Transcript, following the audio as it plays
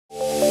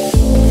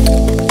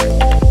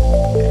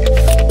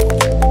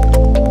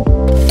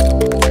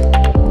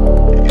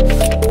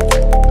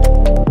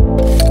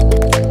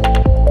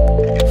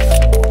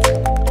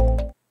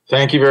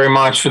thank you very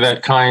much for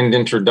that kind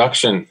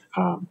introduction.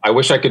 I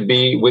wish I could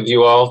be with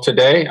you all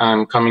today.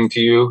 I'm coming to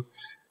you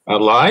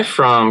live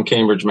from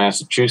Cambridge,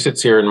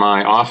 Massachusetts, here in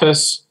my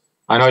office.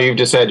 I know you've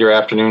just had your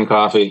afternoon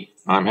coffee.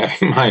 I'm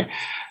having my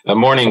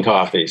morning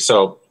coffee.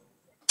 So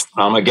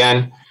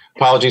again,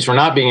 apologies for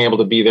not being able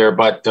to be there,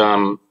 but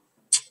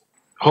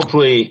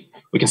hopefully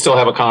we can still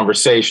have a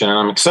conversation. And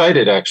I'm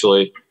excited,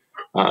 actually,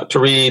 to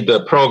read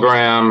the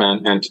program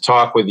and to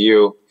talk with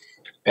you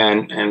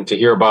and to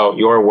hear about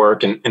your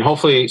work. And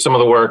hopefully some of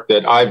the work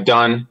that I've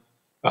done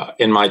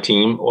in my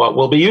team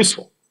will be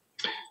useful.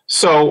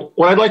 So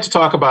what I'd like to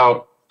talk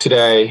about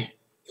today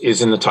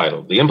is in the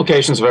title: the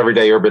implications of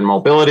everyday urban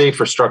mobility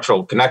for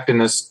structural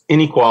connectedness,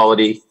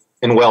 inequality,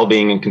 and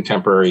well-being in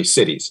contemporary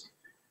cities.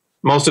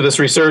 Most of this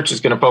research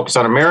is going to focus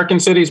on American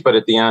cities, but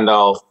at the end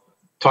I'll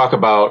talk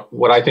about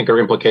what I think are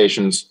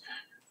implications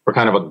for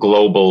kind of a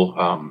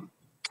global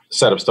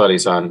set of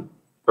studies on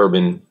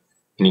urban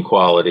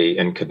inequality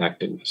and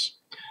connectedness.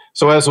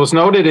 So as was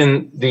noted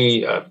in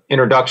the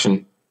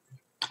introduction,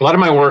 a lot of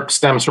my work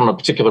stems from a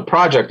particular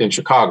project in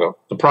Chicago,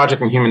 the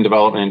Project on Human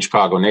Development in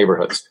Chicago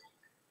Neighborhoods.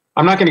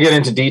 I'm not going to get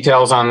into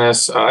details on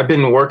this. I've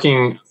been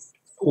working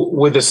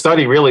with this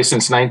study really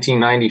since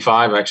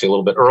 1995, actually a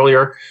little bit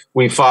earlier.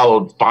 We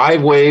followed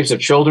 5 waves of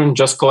children,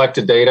 just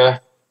collected data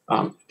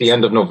at the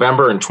end of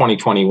November in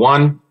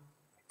 2021.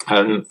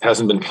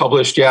 Hasn't been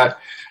published yet.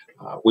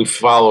 We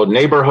followed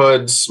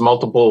neighborhoods,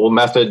 multiple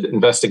method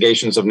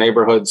investigations of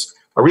neighborhoods.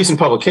 A recent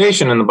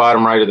publication in the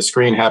bottom right of the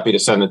screen, happy to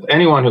send it to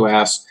anyone who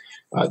asks,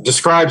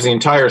 describes the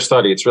entire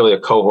study. It's really a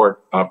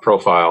cohort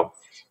profile,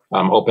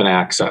 open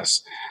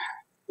access.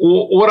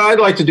 What I'd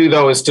like to do,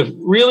 though, is to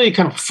really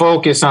kind of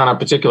focus on a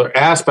particular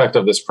aspect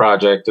of this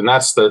project, and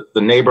that's the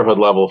neighborhood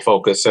level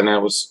focus. And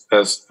it was,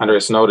 as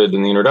Andreas noted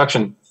in the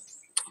introduction,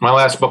 my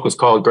last book was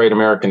called Great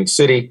American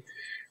City,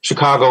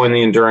 Chicago and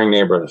the Enduring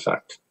Neighborhood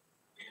Effect.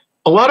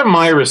 A lot of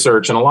my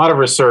research and a lot of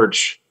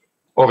research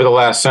over the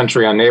last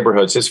century on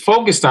neighborhoods is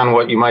focused on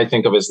what you might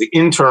think of as the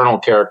internal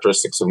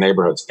characteristics of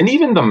neighborhoods. And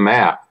even the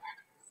map,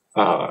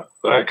 kind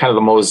of the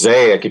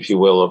mosaic, if you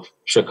will, of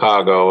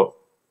Chicago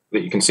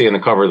that you can see in the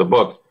cover of the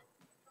book,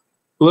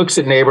 looks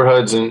at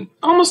neighborhoods and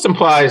almost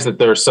implies that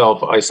they're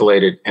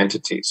self-isolated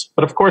entities.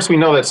 But of course, we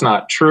know that's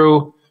not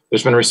true.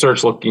 There's been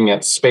research looking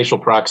at spatial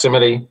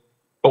proximity.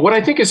 But what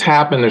I think has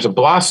happened, there's a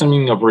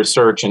blossoming of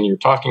research, and you're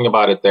talking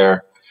about it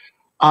there,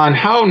 on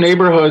how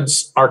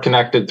neighborhoods are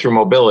connected through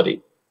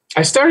mobility.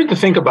 I started to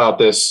think about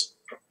this,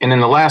 and in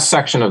the last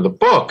section of the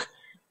book,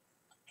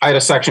 I had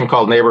a section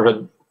called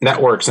Neighborhood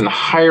Networks and the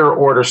Higher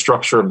Order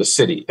Structure of the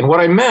City. And what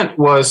I meant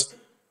was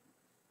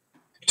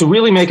to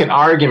really make an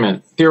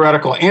argument,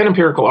 theoretical and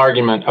empirical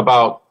argument,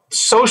 about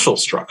social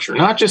structure,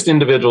 not just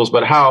individuals,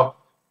 but how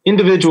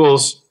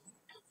individuals,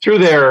 through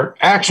their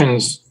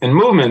actions and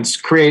movements,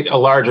 create a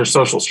larger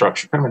social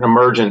structure, kind of an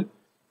emergent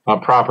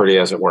property,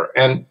 as it were.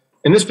 And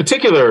in this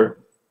particular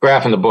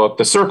graph in the book,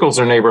 the circles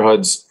are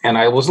neighborhoods, and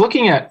I was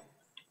looking at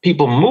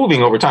people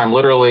moving over time,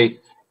 literally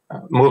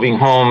moving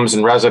homes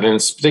and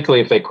residents,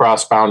 particularly if they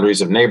cross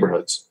boundaries of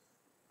neighborhoods.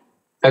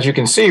 As you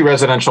can see,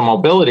 residential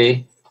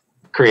mobility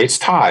creates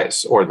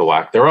ties, or the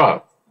lack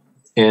thereof,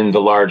 in the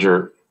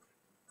larger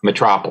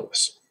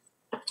metropolis.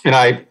 And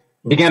I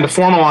began to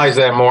formalize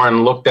that more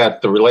and looked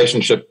at the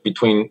relationship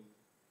between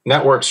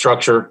network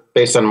structure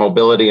based on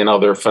mobility and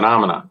other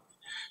phenomena.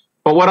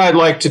 But what I'd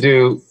like to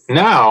do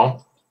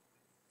now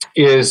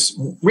is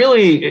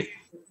really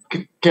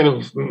kind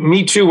of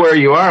meet you where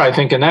you are, I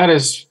think, and that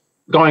is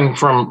going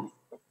from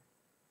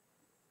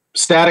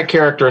static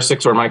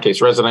characteristics, or in my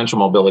case, residential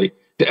mobility,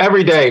 to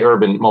everyday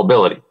urban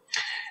mobility.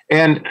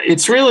 And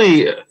it's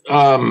really,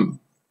 I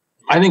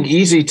think,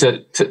 easy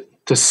to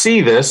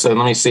see this, and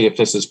let me see if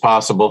this is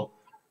possible.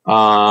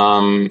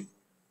 To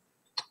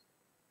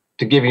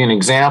give you an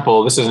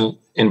example, this is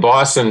in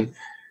Boston,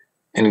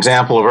 an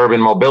example of urban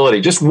mobility.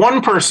 Just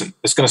one person.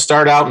 It's going to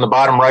start out in the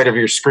bottom right of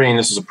your screen.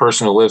 This is a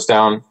person who lives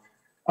down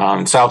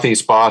in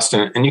southeast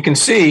Boston. And you can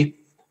see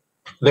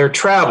their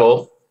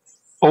travel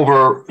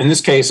over, in this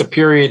case, a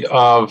period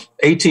of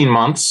 18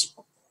 months.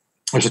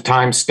 There's a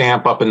time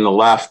stamp up in the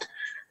left.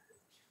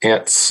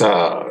 It's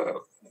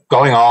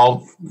going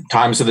all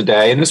times of the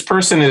day. And this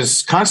person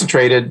is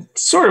concentrated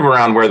sort of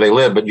around where they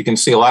live, but you can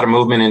see a lot of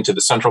movement into the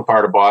central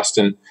part of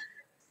Boston,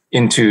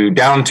 into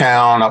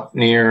downtown, up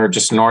near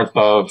just north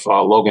of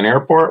Logan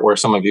Airport, where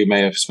some of you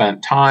may have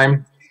spent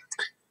time.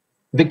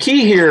 The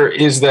key here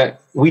is that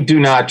we do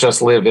not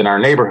just live in our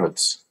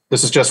neighborhoods.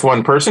 This is just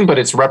one person, but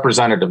it's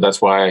representative.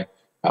 That's why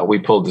we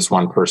pulled this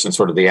one person,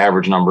 sort of the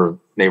average number of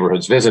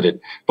neighborhoods visited.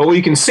 But what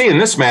you can see in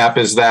this map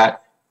is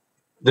that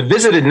the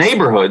visited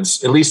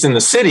neighborhoods, at least in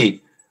the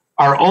city,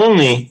 are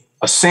only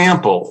a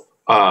sample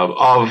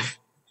of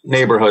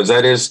neighborhoods.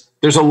 That is,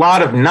 there's a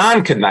lot of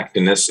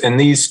non-connectedness, and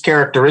these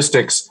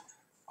characteristics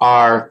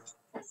are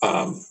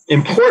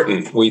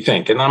important, we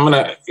think. And I'm going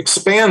to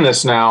expand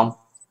this now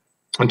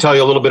and tell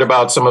you a little bit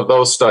about some of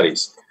those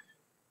studies.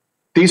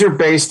 These are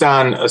based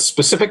on a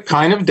specific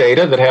kind of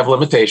data that have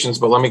limitations,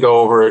 but let me go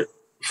over it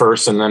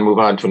first and then move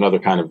on to another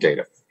kind of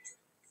data.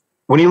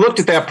 when you looked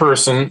at that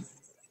person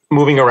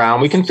moving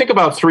around, we can think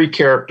about three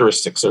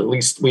characteristics, or at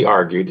least we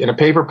argued, in a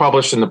paper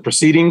published in the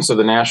Proceedings of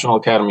the National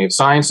Academy of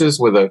Sciences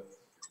with a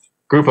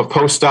group of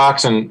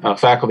postdocs and a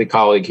faculty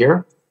colleague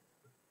here.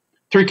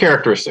 Three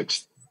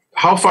characteristics.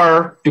 How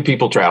far do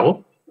people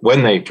travel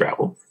when they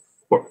travel?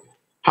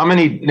 How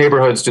many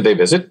neighborhoods do they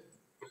visit?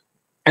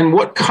 And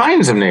what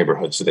kinds of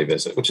neighborhoods do they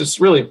visit? Which is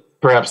really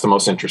perhaps the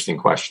most interesting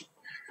question.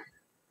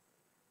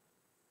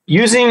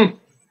 Using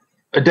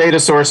a data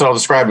source I'll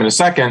describe in a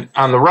second,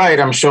 on the right,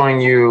 I'm showing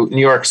you New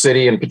York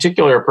City, in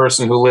particular, a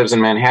person who lives in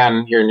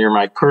Manhattan here near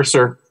my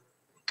cursor,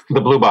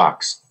 the blue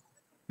box.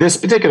 This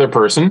particular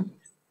person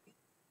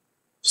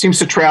seems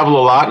to travel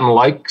a lot and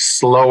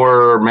likes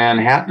lower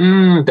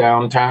Manhattan,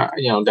 downtown,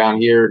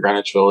 down here,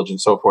 Greenwich Village and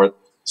so forth.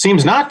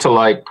 Seems not to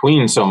like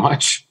Queens so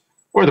much,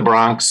 or the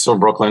Bronx or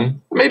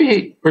Brooklyn. Maybe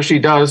he or she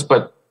does,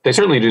 but they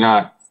certainly do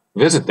not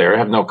visit there,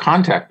 have no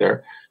contact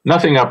there.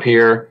 Nothing up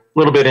here, a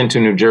little bit into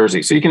New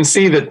Jersey. So you can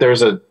see that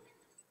there's a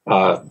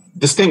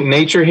distinct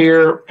nature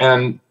here,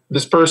 and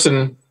this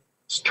person's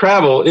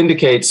travel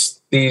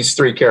indicates these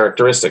three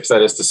characteristics.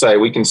 That is to say,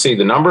 we can see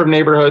the number of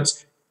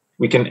neighborhoods,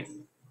 we can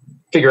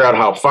figure out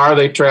how far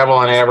they travel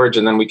on average,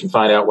 and then we can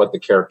find out what the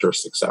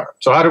characteristics are.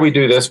 So how do we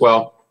do this?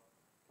 Well,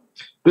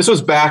 this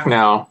was back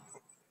now,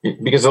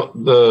 because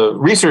the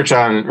research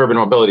on urban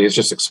mobility has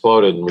just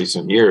exploded in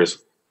recent years.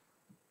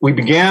 We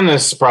began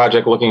this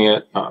project looking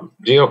at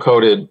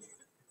geocoded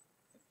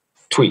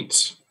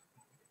tweets.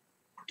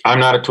 I'm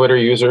not a Twitter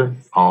user.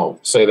 I'll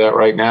say that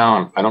right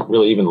now. I don't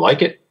really even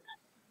like it.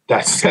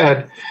 That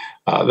said,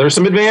 there are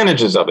some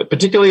advantages of it,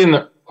 particularly in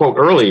the, quote,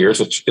 early years,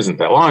 which isn't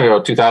that long ago,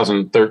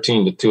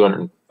 2013 to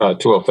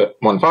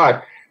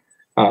 2015.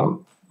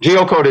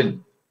 Geocoded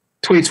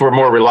tweets were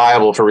more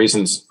reliable for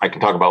reasons I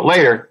can talk about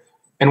later.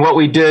 And what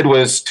we did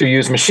was to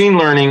use machine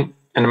learning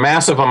and a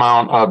massive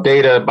amount of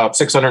data, about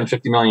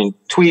 650 million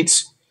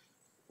tweets.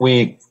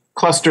 We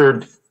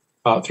clustered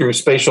through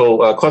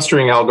spatial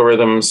clustering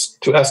algorithms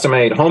to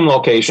estimate home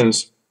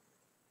locations.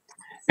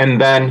 And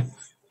then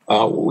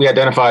we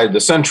identified the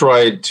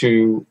centroid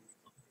to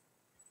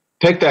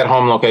take that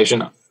home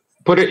location,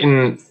 put it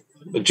in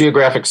the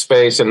geographic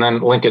space, and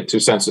then link it to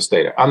census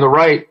data. On the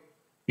right,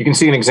 you can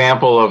see an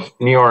example of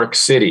New York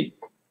City.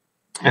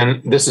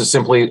 And this is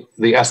simply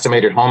the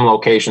estimated home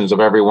locations of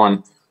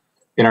everyone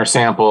in our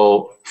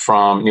sample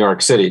from New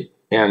York City.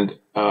 And,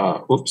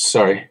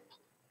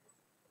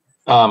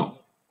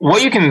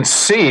 what you can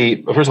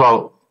see, first of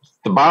all,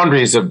 the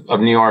boundaries of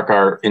New York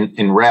are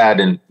in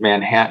red, and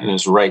Manhattan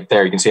is right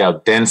there. You can see how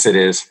dense it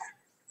is.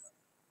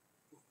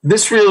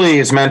 This really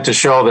is meant to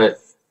show that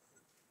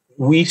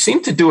we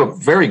seem to do a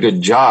very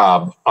good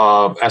job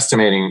of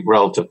estimating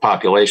relative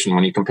population.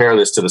 When you compare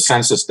this to the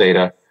census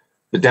data,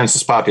 the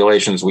densest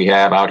populations we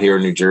have out here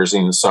in New Jersey,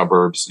 in the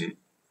suburbs and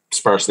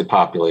sparsely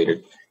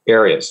populated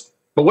areas.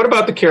 But what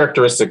about the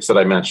characteristics that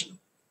I mentioned?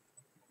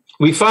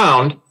 We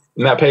found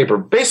in that paper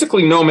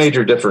basically no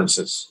major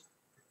differences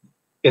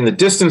in the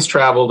distance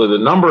traveled or the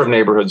number of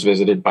neighborhoods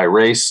visited by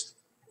race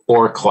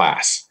or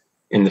class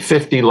in the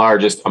 50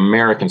 largest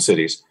American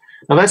cities.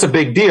 Now, that's a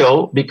big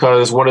deal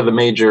because one of the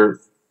major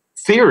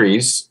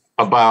theories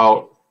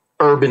about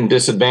urban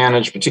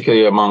disadvantage,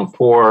 particularly among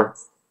poor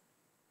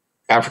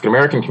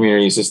African-American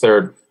communities, is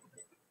their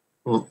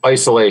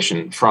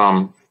isolation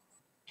from,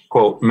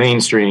 quote,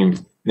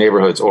 mainstream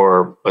neighborhoods,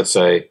 or let's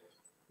say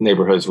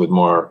neighborhoods with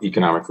more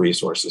economic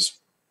resources.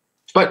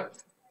 But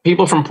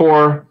people from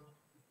poor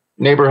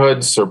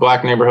neighborhoods or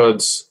black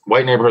neighborhoods,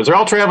 white neighborhoods, they're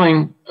all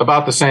traveling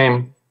about the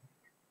same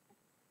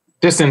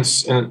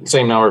distance and the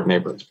same number of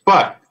neighborhoods.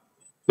 But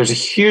there's a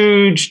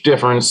huge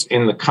difference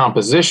in the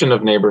composition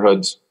of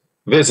neighborhoods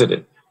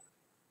visited.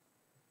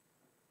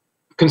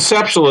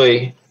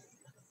 Conceptually,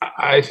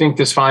 I think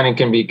this finding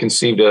can be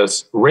conceived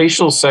as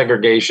racial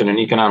segregation and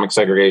economic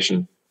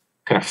segregation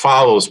kind of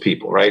follows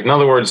people, right? In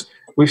other words,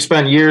 we've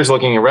spent years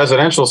looking at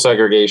residential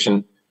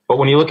segregation, but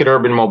when you look at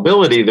urban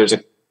mobility, there's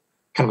a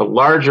kind of a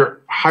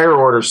larger, higher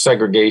order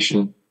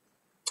segregation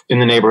in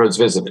the neighborhoods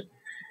visited.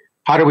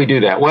 How do we do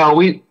that? Well,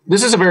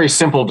 this is a very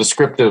simple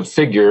descriptive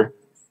figure.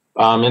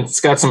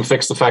 It's got some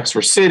fixed effects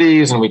for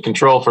cities, and we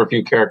control for a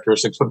few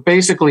characteristics, but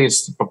basically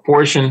it's the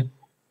proportion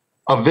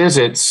of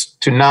visits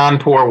to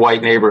non-poor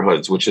white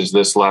neighborhoods, which is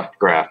this left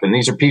graph. And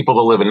these are people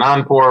that live in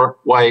non-poor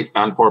white,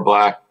 non-poor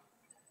black,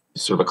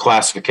 sort of a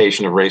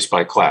classification of race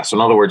by class. So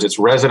in other words, it's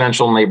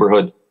residential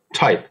neighborhood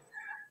type.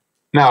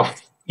 Now,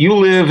 if you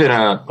live in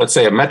let's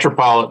say a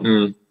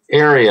metropolitan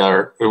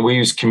area, or we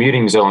use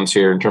commuting zones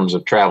here in terms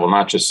of travel,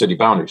 not just city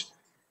boundaries.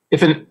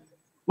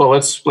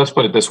 Let's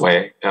put it this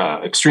way,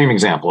 extreme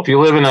example. If you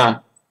live in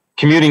a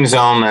commuting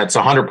zone that's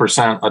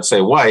 100%, let's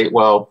say white,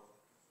 well,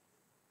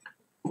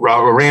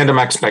 a random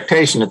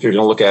expectation, if you're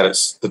going to look at it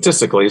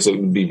statistically, is it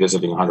would be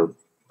visiting 100%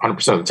 of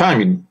the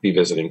time, you'd be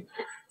visiting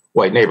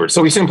white neighbors.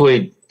 So we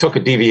simply took a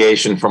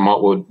deviation from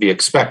what would be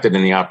expected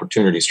in the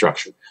opportunity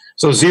structure.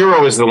 So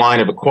 0 is the line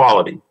of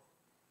equality.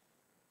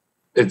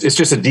 It's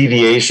just a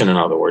deviation, in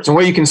other words. And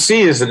what you can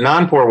see is that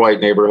non-poor white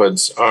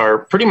neighborhoods are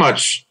pretty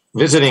much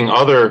visiting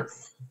other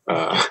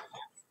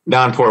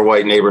non-poor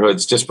white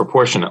neighborhoods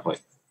disproportionately.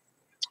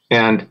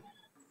 And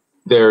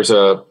there's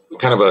a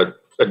kind of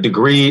a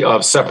degree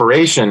of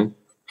separation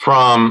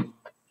from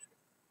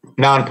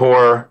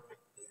non-poor,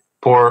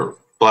 poor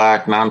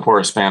Black, non-poor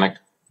Hispanic.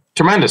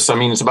 Tremendous. I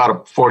mean, it's about a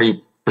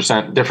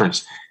 40%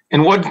 difference.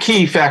 And one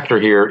key factor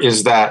here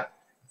is that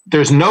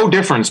there's no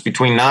difference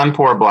between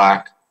non-poor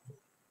Black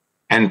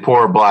and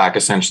poor Black,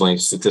 essentially,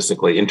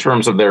 statistically, in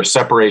terms of their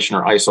separation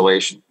or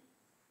isolation,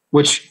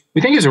 which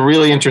we think is a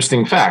really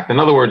interesting fact. In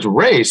other words,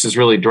 race is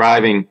really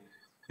driving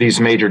these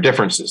major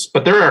differences.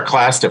 But there are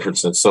class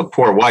differences. So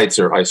poor whites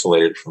are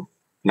isolated from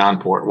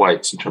non-poor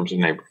whites in terms of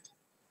neighborhood.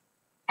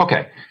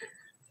 Okay.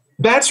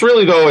 That's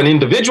really, though, an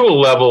individual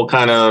level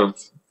kind of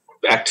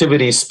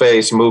activity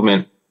space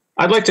movement.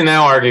 I'd like to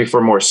now argue for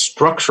a more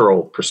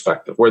structural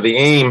perspective, where the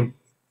aim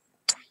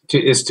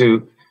is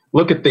to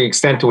look at the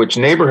extent to which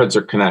neighborhoods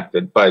are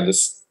connected by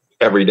this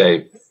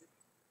everyday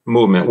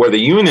movement, where the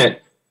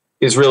unit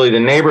is really the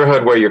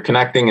neighborhood where you're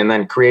connecting and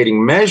then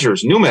creating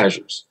measures, new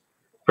measures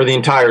for the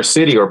entire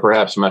city or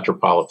perhaps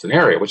metropolitan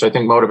area, which I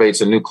think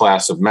motivates a new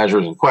class of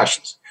measures and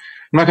questions.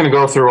 I'm not going to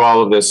go through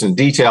all of this in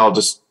detail,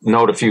 just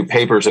note a few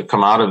papers that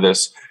come out of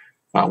this.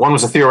 One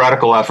was a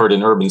theoretical effort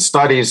in urban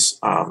studies,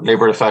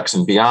 neighborhood effects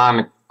and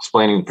beyond,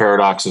 explaining the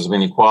paradoxes of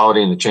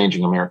inequality in the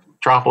changing American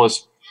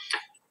metropolis.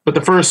 But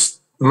the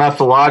first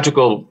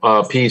methodological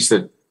piece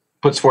that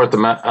puts forth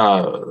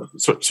the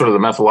sort of the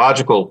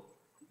methodological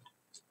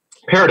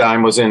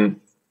paradigm was in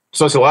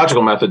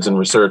sociological methods and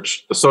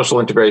research, the social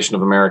integration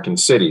of American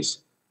cities.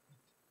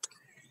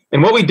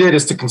 And what we did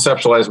is to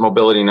conceptualize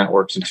mobility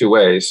networks in two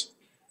ways.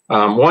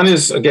 One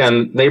is,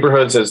 again,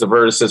 neighborhoods as the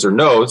vertices or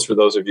nodes, for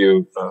those of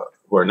you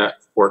who are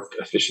network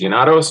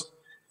aficionados.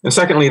 And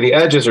secondly, the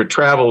edges or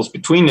travels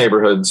between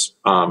neighborhoods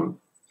are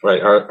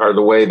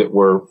the way that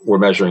we're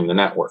measuring the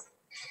network.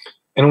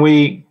 And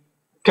we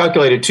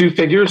calculated two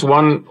figures.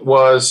 One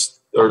was,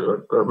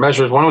 or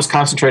measures, one was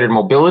concentrated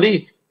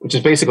mobility, which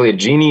is basically a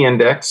Gini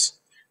index,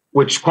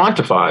 which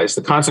quantifies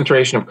the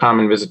concentration of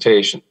common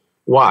visitation.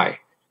 Why?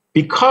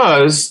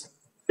 Because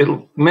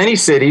in many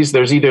cities,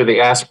 there's either the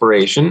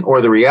aspiration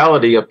or the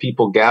reality of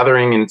people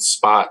gathering in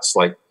spots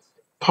like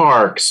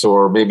parks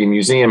or maybe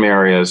museum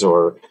areas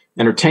or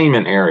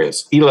entertainment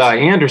areas. Eli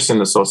Anderson,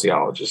 the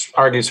sociologist,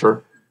 argues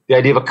for the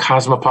idea of a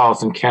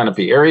cosmopolitan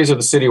canopy, areas of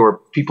the city where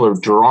people are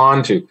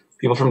drawn to,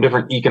 people from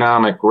different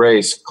economic,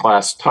 race,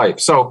 class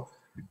types. So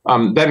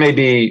that may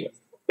be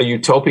a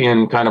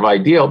utopian kind of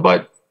ideal,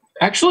 but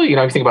actually, if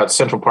you think about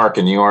Central Park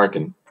in New York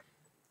and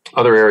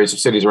other areas of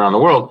cities around the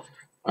world,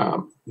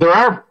 there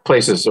are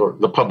places or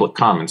the public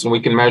commons, and we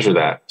can measure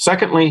that.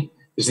 Secondly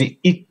is the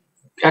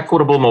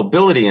equitable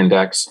mobility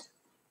index,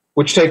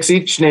 which takes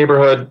each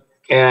neighborhood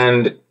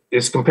and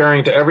is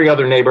comparing to every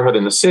other neighborhood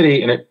in the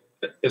city. And it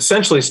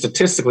essentially,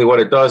 statistically, what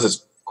it does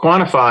is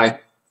quantify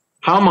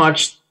how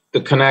much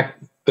the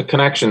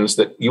connections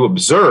that you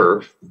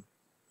observe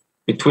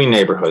between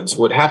neighborhoods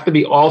would have to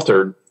be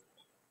altered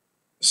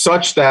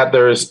such that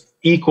there's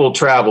equal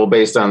travel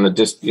based on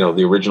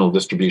the original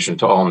distribution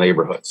to all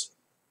neighborhoods.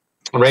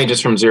 It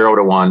ranges from 0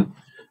 to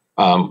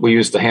 1. We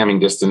use the Hamming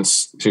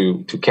distance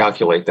to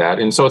calculate that.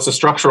 And so it's a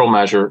structural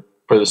measure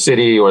for the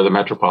city or the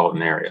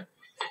metropolitan area.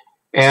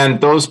 And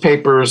those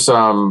papers,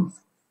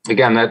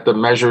 again, that the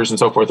measures and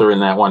so forth are in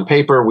that one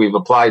paper. We've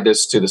applied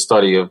this to the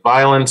study of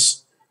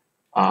violence.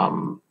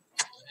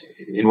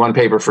 In one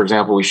paper, for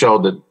example, we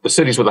showed that the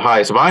cities with the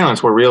highest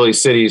violence were really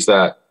cities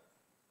that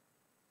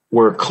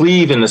were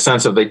cleaved in the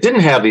sense of they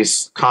didn't have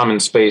these common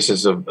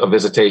spaces of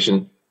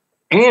visitation,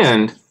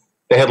 and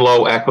they had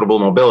low equitable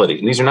mobility.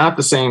 And these are not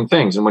the same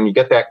things. And when you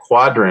get that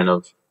quadrant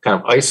of kind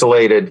of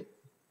isolated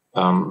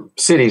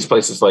cities,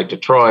 places like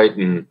Detroit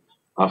and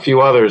a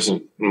few others,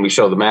 and we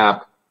show the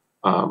map,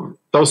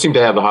 those seem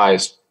to have the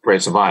highest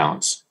rates of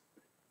violence.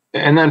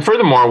 And then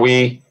furthermore,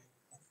 we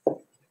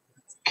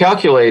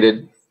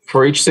calculated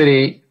for each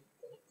city,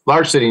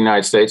 large city in the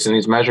United States, and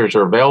these measures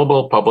are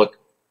available, public,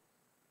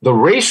 the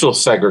racial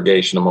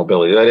segregation of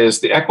mobility. That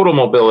is, the equitable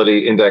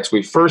mobility index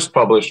we first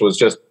published was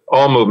just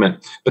all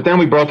movement, but then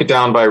we broke it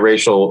down by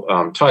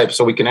racial type,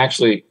 so we can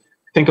actually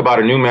think about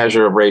a new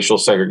measure of racial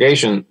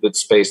segregation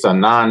that's based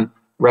on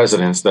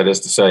non-residents, that is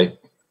to say,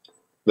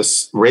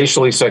 this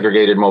racially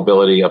segregated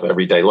mobility of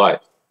everyday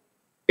life.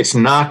 It's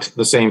not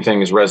the same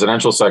thing as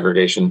residential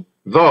segregation,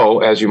 though,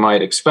 as you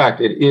might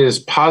expect, it is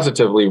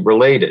positively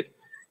related.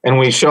 And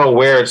we show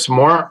where it's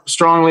more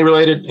strongly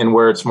related and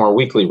where it's more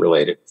weakly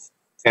related.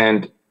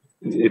 And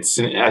it's,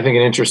 I think,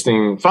 an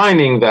interesting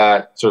finding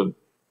that sort of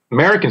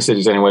American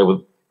cities, anyway,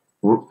 with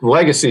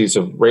legacies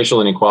of racial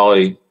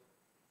inequality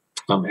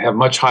have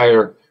much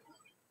higher,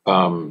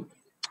 or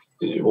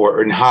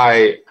in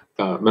high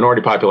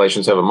minority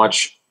populations have a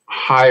much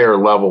higher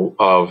level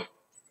of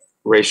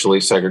racially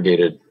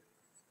segregated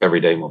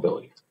everyday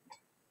mobility.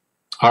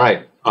 All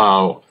right,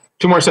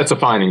 two more sets of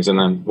findings, and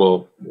then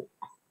we'll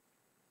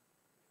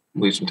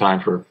leave some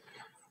time for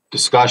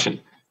discussion.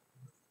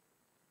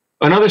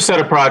 Another set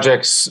of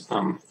projects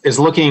is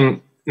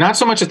looking not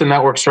so much at the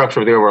network structure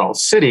of the overall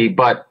city,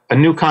 but a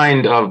new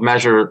kind of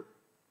measure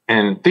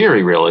and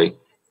theory, really,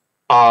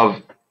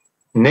 of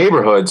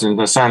neighborhoods in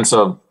the sense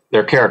of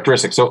their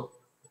characteristics. So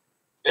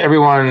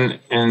everyone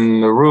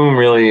in the room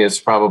really is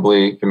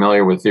probably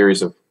familiar with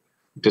theories of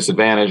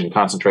disadvantage and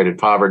concentrated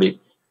poverty,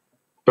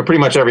 but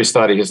pretty much every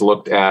study has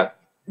looked at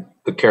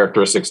the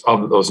characteristics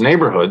of those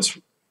neighborhoods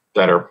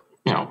that are,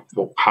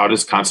 well, how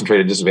does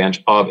concentrated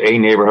disadvantage of a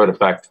neighborhood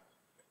affect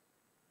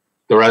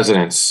the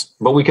residents?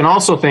 But we can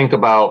also think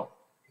about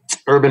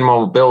urban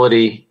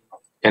mobility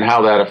and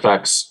how that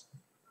affects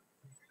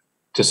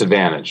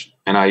disadvantage.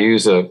 And I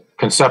use a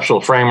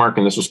conceptual framework,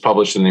 and this was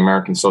published in the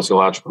American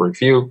Sociological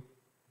Review.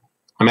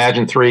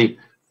 Imagine three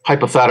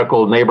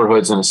hypothetical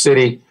neighborhoods in a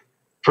city.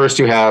 First,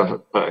 you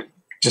have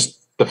just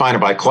define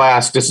it by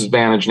class,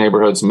 disadvantaged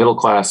neighborhoods, middle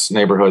class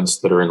neighborhoods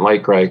that are in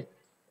light gray,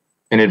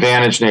 and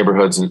advantaged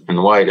neighborhoods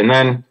in white. And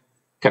then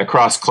kind of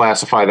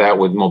cross-classify that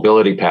with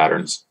mobility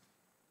patterns.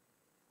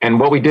 And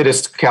what we did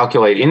is to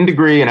calculate in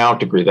degree and out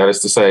degree. That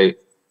is to say,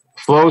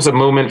 flows of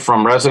movement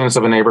from residents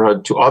of a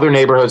neighborhood to other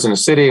neighborhoods in a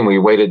city, and we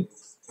weighted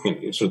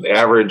sort of the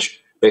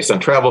average based on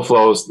travel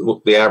flows,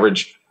 the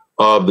average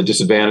of the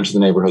disadvantaged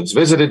neighborhoods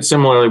visited.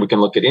 Similarly, we can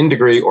look at in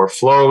degree or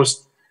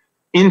flows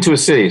into a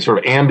city, sort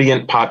of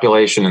ambient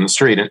population in the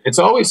street. And it's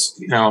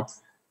always, I've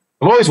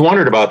always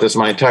wondered about this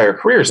my entire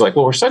career. It's like,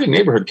 well, we're studying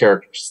neighborhood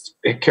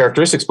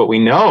characteristics, but we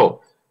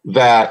know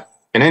that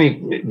in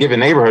any given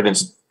neighborhood,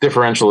 it's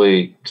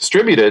differentially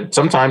distributed.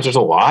 Sometimes there's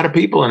a lot of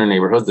people in a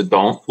neighborhood that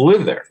don't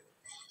live there.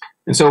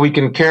 And so we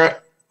can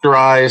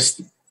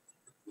characterize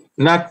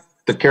not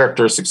the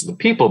characteristics of the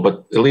people,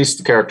 but at least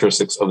the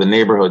characteristics of the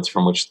neighborhoods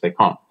from which they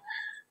come.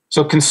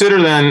 So consider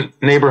then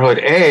neighborhood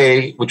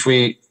A, which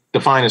we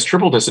define as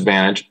triple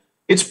disadvantage.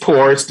 It's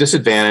poor, it's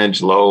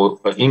disadvantaged, low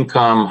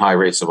income, high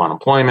rates of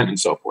unemployment, and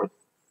so forth.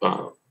 We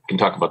can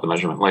talk about the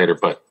measurement later,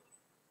 but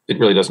it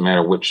really doesn't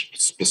matter which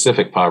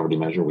specific poverty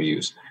measure we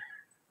use.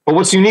 But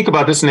what's unique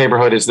about this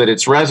neighborhood is that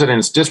its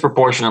residents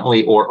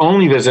disproportionately or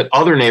only visit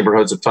other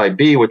neighborhoods of type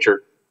B, which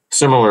are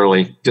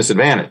similarly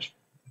disadvantaged.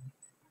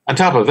 On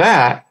top of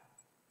that,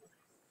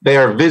 they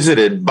are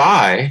visited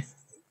by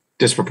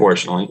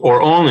disproportionately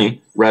or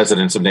only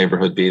residents of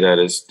neighborhood B that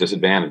is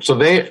disadvantaged. So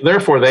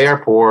therefore they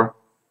are poor,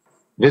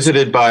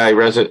 visited by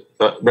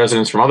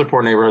residents from other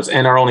poor neighborhoods,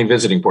 and are only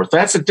visiting poor.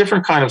 That's a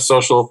different kind of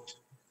social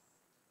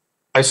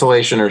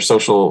isolation or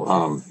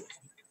social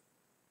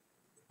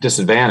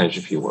disadvantage,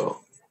 if you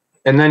will.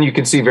 And then you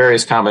can see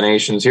various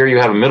combinations. Here you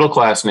have a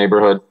middle-class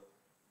neighborhood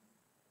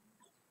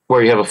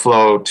where you have a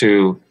flow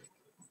to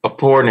a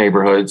poor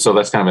neighborhood, so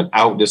that's kind of an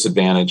out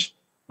disadvantage.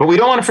 But we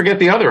don't want to forget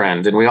the other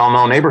end, and we all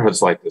know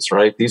neighborhoods like this,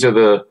 right? These are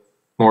the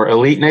more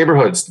elite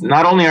neighborhoods.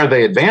 Not only are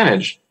they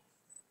advantaged,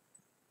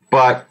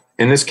 but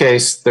in this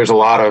case, there's a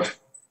lot of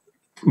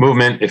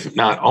movement, if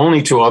not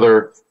only to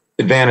other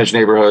advantaged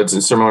neighborhoods,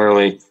 and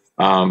similarly,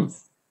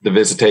 the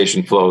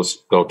visitation flows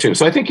go too.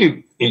 So I think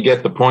you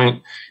get the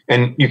point,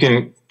 and you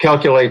can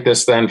calculate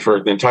this then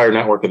for the entire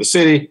network of the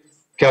city,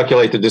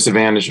 calculate the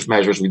disadvantage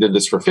measures. We did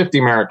this for 50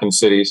 American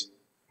cities.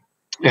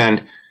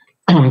 And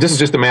this is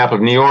just a map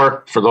of New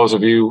York. For those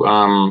of you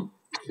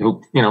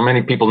who,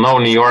 many people know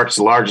New York's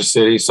the largest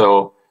city,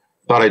 so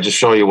thought I'd just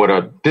show you what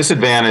a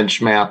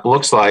disadvantage map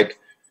looks like.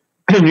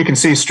 You can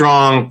see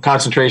strong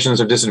concentrations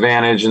of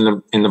disadvantage in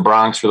the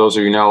Bronx, for those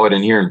of you who know it,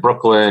 and here in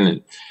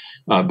Brooklyn,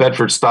 and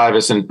Bedford,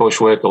 Stuyvesant,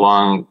 Bushwick,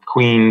 along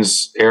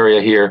Queens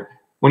area here.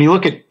 When you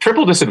look at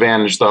triple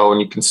disadvantage, though, and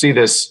you can see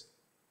this,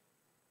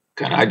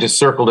 I just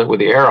circled it with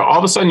the arrow, all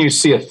of a sudden you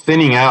see a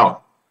thinning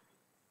out,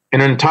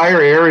 and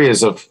entire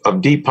areas of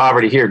deep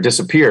poverty here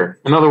disappear.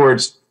 In other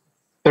words,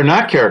 they're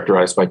not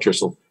characterized by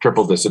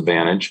triple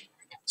disadvantage.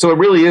 So it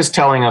really is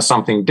telling us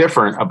something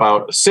different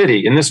about a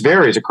city, and this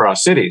varies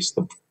across cities.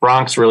 The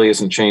Bronx really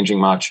isn't changing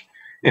much.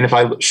 And if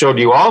I showed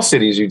you all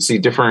cities, you'd see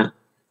different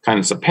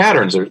kinds of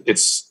patterns.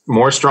 It's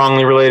more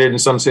strongly related in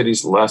some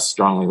cities, less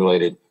strongly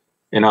related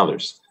in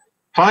others.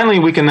 Finally,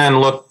 we can then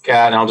look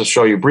at, and I'll just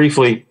show you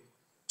briefly,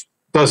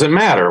 does it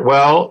matter?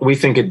 Well, we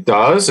think it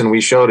does, and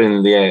we showed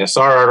in the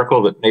ASR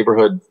article that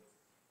neighborhood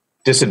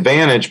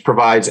disadvantage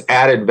provides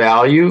added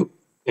value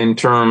in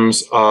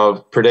terms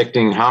of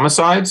predicting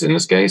homicides, in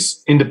this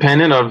case,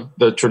 independent of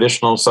the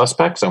traditional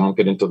suspects. I won't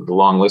get into the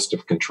long list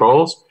of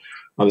controls.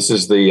 This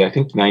is the, I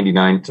think,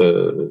 99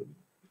 to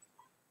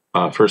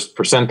first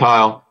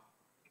percentile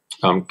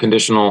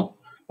conditional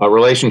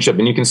relationship.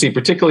 And you can see,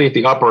 particularly at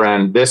the upper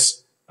end,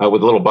 this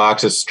with little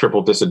boxes,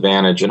 triple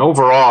disadvantage. And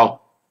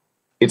overall,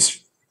 it's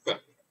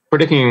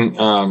predicting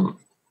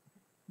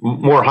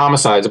more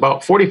homicides,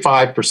 about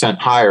 45%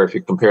 higher if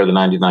you compare the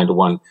 99 to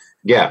 1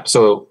 gap.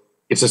 So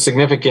it's a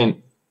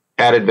significant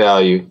added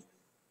value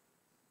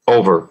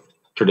over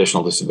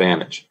traditional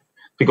disadvantage.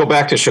 If we go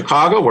back to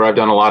Chicago, where I've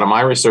done a lot of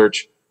my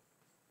research,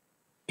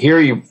 here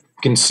you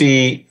can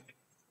see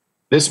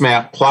this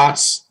map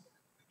plots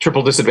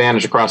triple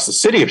disadvantage across the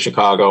city of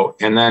Chicago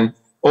and then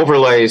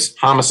overlays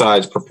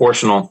homicides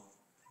proportional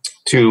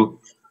to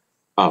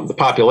the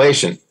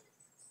population.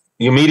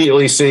 You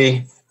immediately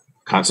see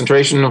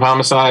concentration of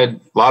homicide.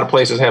 A lot of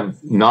places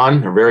have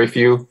none or very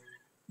few,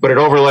 but it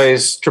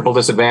overlays triple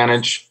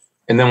disadvantage.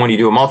 And then when you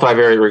do a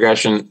multivariate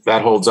regression,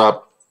 that holds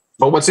up.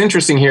 But what's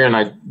interesting here,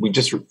 and we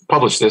just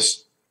published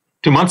this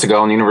 2 months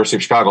ago in the University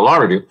of Chicago Law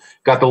Review,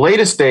 got the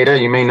latest data.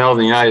 You may know in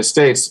the United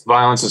States,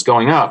 violence is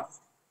going up.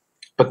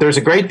 But there's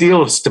a great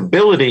deal of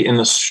stability in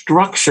the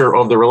structure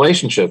of the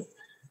relationship.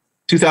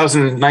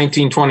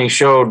 2019-20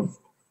 showed,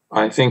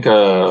 I think,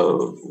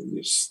 a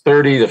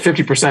 30 to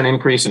 50%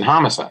 increase in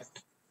homicide.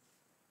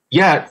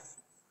 Yet,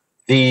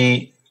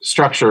 the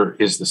structure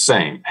is the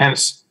same.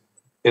 Hence,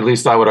 at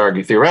least I would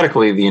argue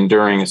theoretically, the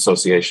enduring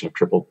association of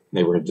triple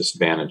neighborhood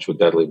disadvantage with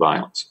deadly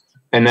violence.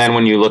 And then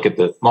when you look at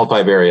the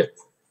multivariate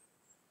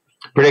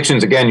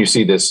predictions, again, you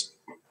see this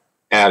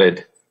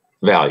added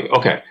value.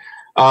 Okay,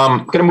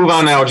 I'm going to move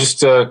on now,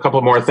 just a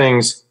couple more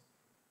things.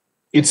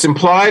 It's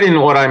implied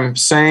in what I'm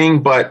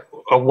saying, but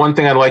one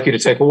thing I'd like you to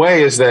take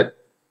away is that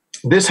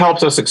this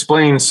helps us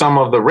explain some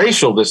of the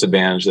racial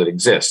disadvantage that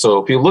exists.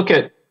 So if you look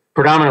at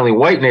predominantly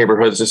white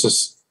neighborhoods, this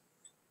is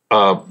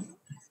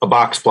a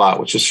box plot,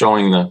 which is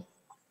showing the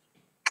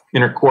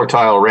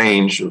interquartile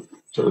range,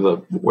 sort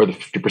of where the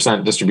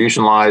 50%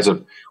 distribution lies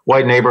of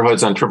white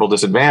neighborhoods on triple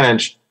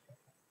disadvantage.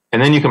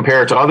 And then you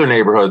compare it to other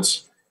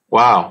neighborhoods.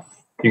 Wow.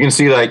 You can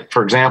see, like,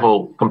 for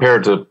example,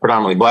 compared to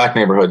predominantly black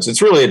neighborhoods,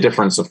 it's really a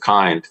difference of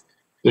kind.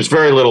 There's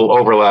very little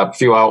overlap,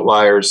 few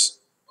outliers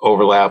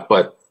overlap,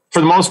 but for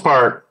the most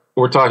part,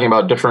 we're talking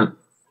about different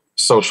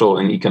social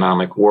and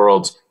economic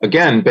worlds,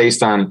 again,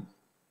 based on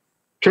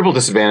triple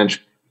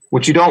disadvantage,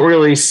 which you don't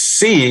really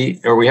see,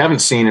 or we haven't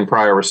seen in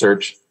prior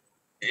research.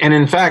 And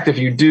in fact, if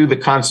you do the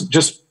concept,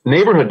 just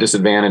neighborhood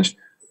disadvantage,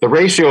 the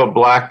ratio of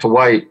black to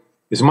white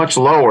is much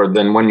lower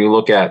than when you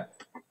look at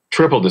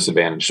triple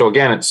disadvantage. So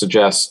again, it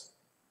suggests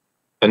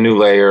a new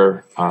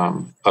layer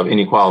of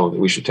inequality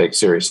that we should take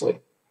seriously.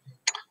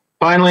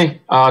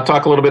 Finally,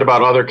 talk a little bit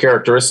about other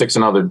characteristics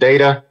and other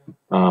data.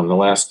 The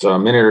last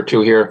minute or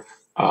two here.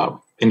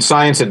 In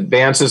Science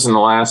Advances, in the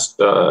last,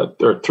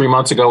 or 3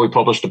 months ago, we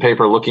published a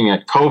paper looking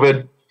at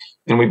COVID,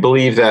 and we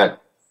believe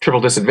that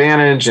triple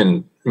disadvantage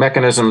and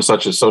mechanisms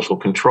such as social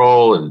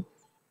control and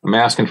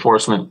mask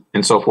enforcement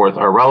and so forth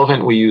are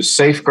relevant. We use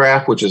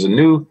SafeGraph, which is a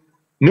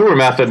newer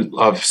method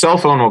of cell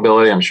phone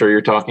mobility. I'm sure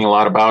you're talking a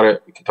lot about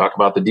it. We can talk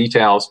about the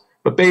details,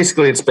 but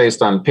basically it's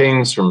based on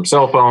pings from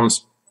cell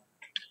phones.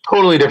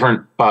 Totally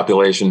different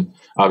population,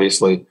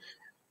 obviously.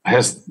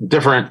 Has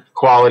different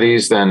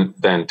qualities than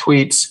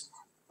tweets.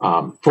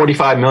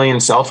 45 million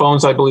cell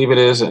phones, I believe it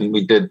is, and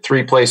we did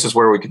 3 places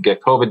where we could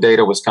get COVID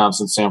data: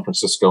 Wisconsin, San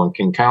Francisco, and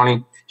King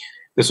County.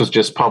 This was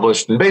just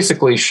published and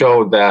basically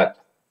showed that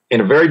in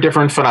a very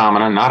different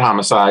phenomenon, not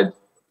homicide,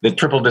 the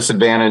triple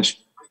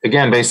disadvantage,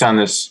 again, based on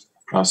this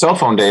cell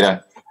phone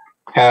data,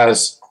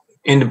 has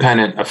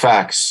independent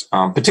effects,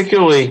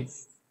 particularly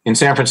in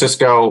San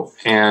Francisco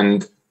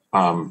and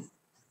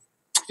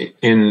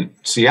in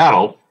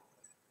Seattle,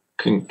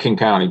 King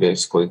County,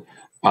 basically.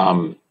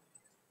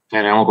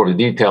 And I won't go into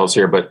the details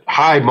here, but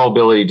high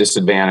mobility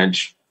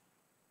disadvantage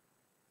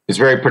is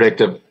very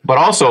predictive, but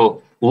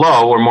also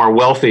low or more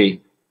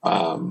wealthy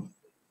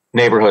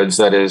neighborhoods,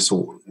 that is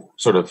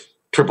sort of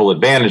triple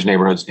advantage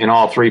neighborhoods in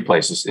all 3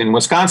 places. In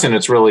Wisconsin,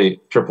 it's really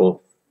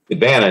triple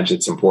advantage.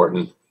 It's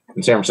important.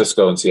 In San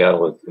Francisco and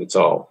Seattle, it's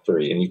all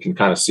 3. And you can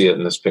kind of see it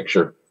in this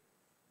picture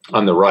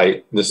on the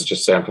right. This is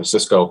just San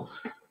Francisco,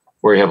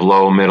 where you have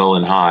low, middle,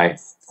 and high.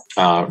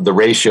 The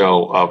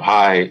ratio of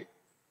high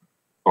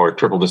or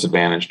triple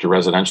disadvantage to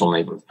residential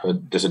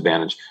neighborhood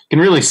disadvantage, can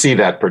really see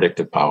that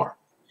predictive power.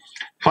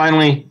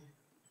 Finally,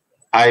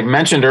 I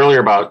mentioned earlier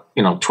about,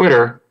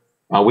 Twitter.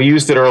 We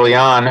used it early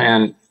on,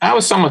 and I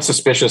was somewhat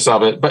suspicious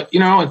of it. But,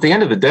 at the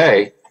end of the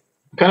day,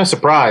 I'm kind of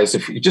surprised.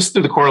 If you just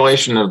do the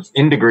correlation of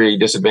in-degree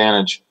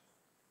disadvantage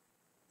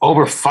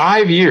over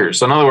 5 years,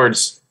 so in other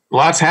words,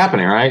 lots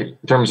happening, right,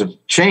 in terms of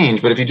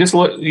change. But if you just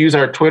use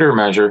our Twitter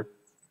measure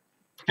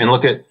and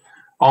look at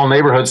all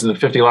neighborhoods in the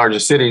 50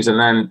 largest cities and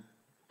then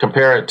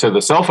compare it to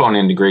the cell phone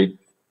in degree,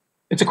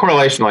 it's a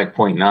correlation like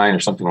 0.9 or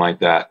something like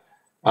that.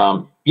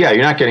 Yeah,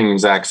 you're not getting the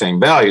exact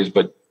same values,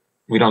 but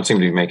we don't seem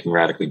to be making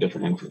radically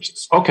different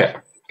inferences. Okay,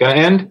 going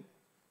to end.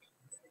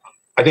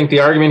 I think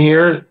the argument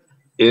here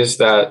is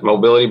that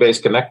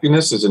mobility-based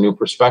connectedness is a new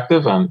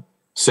perspective on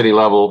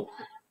city-level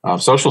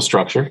social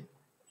structure.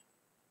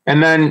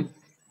 And then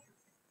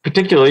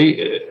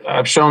particularly,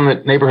 I've shown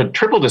that neighborhood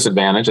triple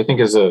disadvantage, I think,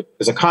 is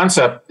a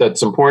concept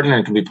that's important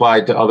and can be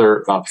applied to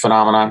other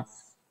phenomena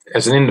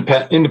as an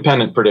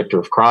independent predictor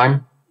of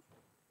crime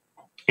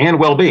and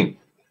well-being.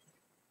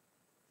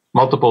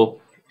 Multiple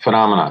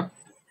phenomenon.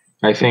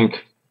 I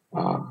think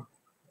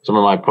some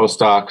of my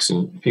postdocs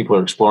and people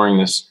are exploring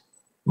this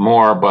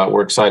more, but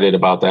we're excited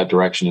about that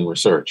direction in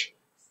research.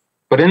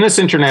 But in this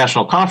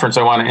international conference,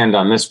 I want to end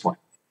on this point,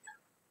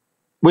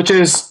 which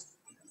is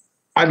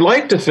I'd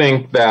like to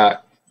think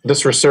that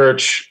this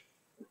research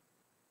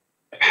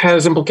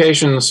has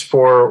implications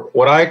for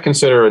what I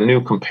consider a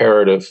new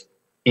comparative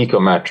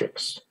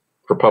ecometrics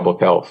for public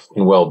health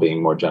and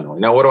well-being more generally.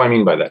 Now, what do I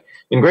mean by that?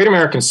 In Great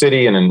American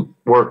City and in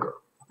work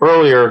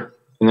earlier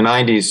in the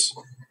 90s,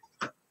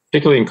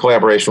 particularly in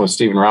collaboration with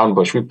Stephen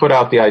Raudenbush, we put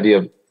out the idea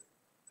of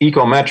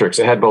ecometrics.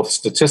 It had both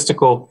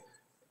statistical,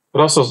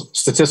 but also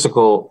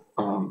statistical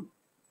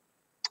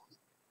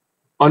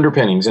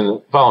underpinnings in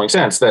the following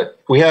sense, that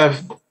we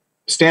have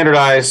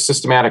standardized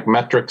systematic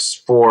metrics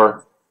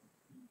for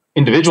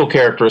individual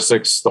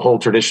characteristics, the whole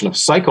tradition of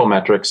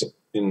psychometrics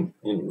in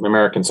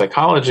American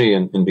psychology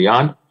and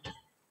beyond.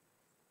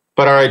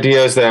 But our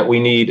idea is that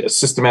we need a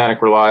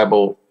systematic,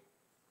 reliable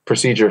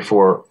procedure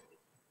for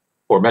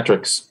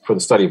metrics for the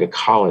study of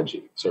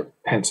ecology, so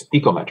hence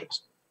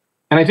ecometrics.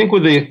 And I think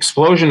with the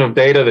explosion of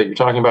data that you're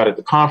talking about at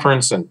the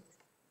conference, and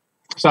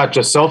it's not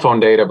just cell phone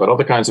data, but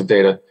other kinds of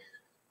data,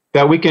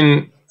 that we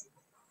can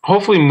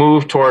hopefully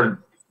move toward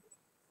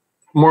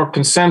more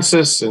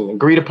consensus and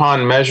agreed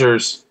upon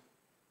measures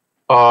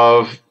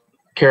of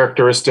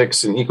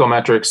characteristics and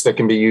ecometrics that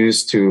can be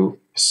used to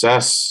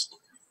assess,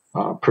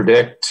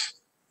 predict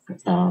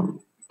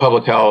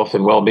public health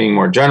and well-being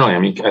more generally. I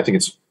mean, I think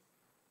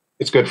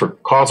it's good for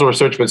causal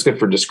research, but it's good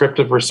for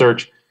descriptive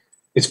research.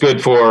 It's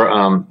good for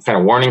kind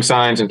of warning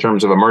signs in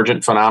terms of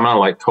emergent phenomena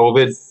like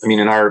COVID. I mean,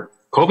 in our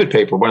COVID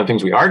paper, one of the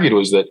things we argued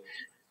was that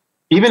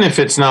even if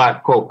it's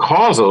not, quote,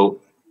 causal,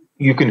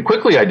 you can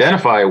quickly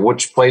identify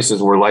which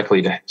places we're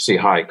likely to see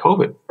high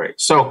COVID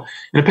rates. So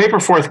in a paper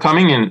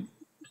forthcoming in,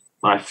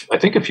 I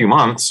think, a few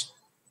months,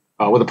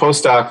 with a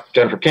postdoc,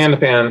 Jennifer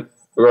Candepan,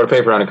 we wrote a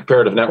paper on a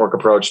comparative network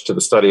approach to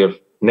the study of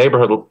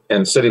neighborhood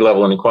and city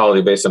level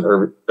inequality based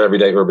on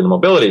everyday urban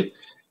mobility.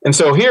 And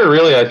so here,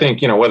 really, I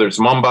think, whether it's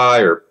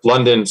Mumbai or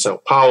London, Sao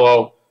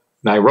Paulo,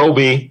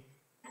 Nairobi,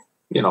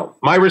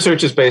 my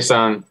research is based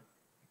on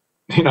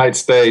the United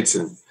States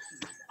and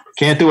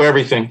can't do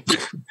everything.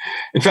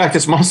 In fact,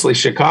 it's mostly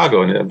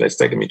Chicago, and it's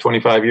taken me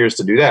 25 years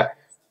to do that.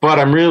 But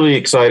I'm really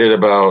excited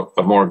about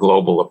a more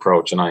global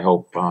approach, and I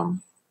hope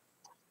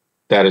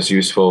that is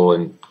useful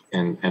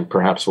and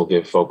perhaps will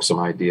give folks some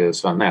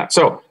ideas on that.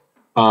 So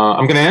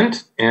I'm going to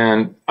end,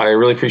 and I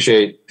really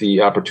appreciate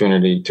the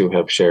opportunity to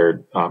have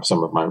shared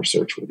some of my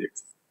research with you.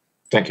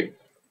 Thank you.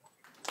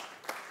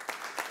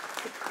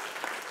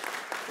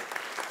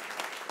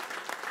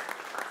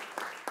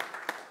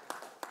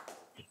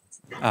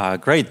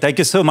 Great. Thank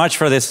you so much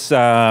for this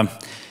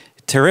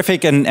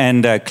terrific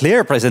and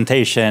clear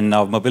presentation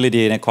of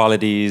mobility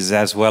inequalities,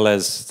 as well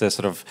as the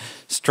sort of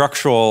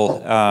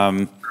structural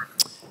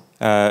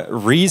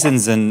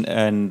reasons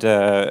and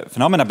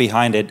phenomena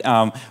behind it.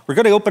 We're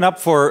going to open up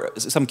for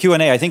some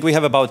Q&A. I think we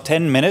have about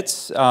 10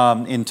 minutes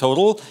in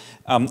total.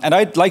 And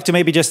I'd like to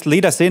maybe just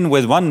lead us in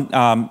with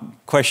one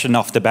question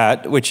off the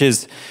bat, which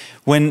is,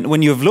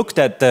 when you've looked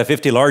at the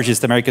 50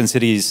 largest American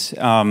cities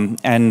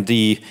and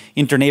the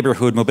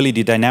inter-neighborhood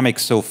mobility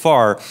dynamics so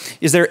far,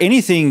 is there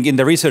anything in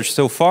the research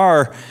so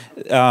far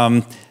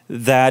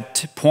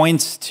that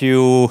points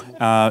to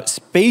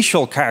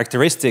spatial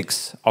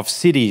characteristics of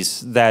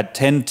cities that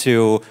tend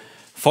to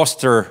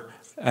foster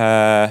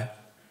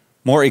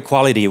more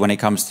equality when it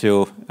comes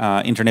to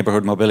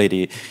inter-neighborhood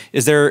mobility?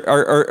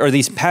 Are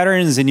these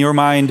patterns in your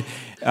mind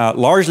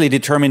largely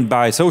determined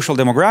by social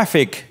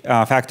demographic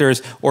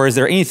factors, or is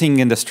there anything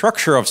in the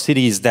structure of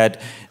cities that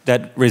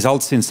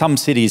results in some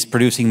cities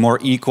producing more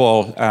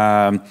equal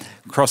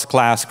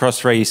cross-class,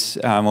 cross-race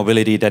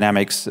mobility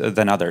dynamics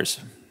than others?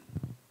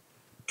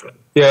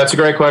 Yeah, that's a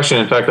great question.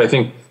 In fact, I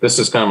think this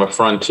is kind of a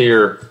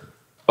frontier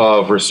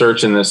of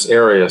research in this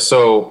area.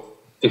 So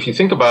if you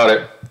think about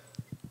it,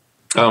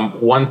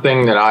 one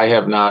thing that I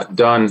have not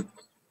done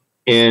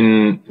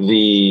in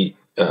the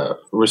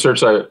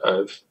research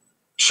I've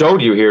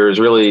showed you here is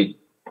really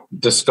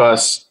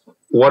discuss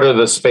what are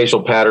the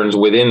spatial patterns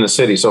within the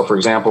city. So, for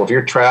example, if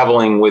you're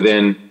traveling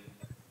within,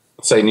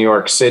 say, New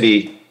York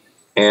City,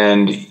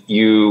 and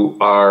you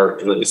are,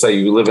 say,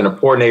 you live in a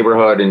poor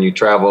neighborhood and you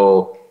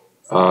travel,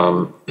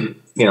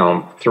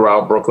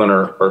 throughout Brooklyn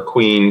or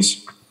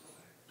Queens,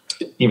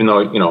 even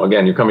though,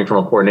 again, you're coming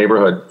from a poor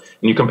neighborhood,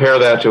 and you compare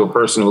that to a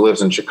person who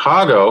lives in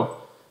Chicago,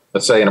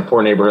 let's say in a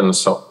poor neighborhood on the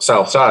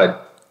South Side,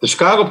 the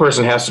Chicago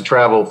person has to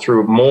travel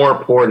through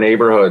more poor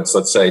neighborhoods,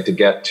 let's say, to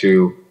get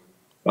to,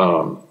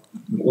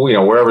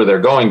 wherever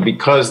they're going,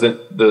 because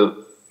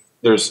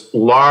there's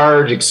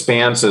large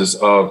expanses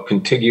of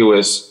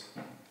contiguous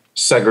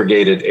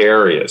segregated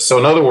areas. So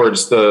in other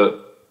words,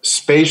 the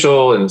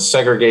spatial and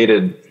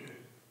segregated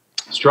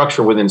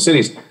structure within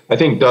cities, I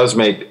think, does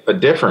make a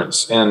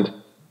difference. And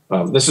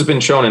this has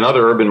been shown in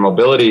other urban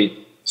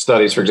mobility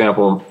studies. For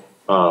example,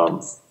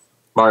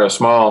 Mario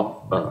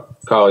Small,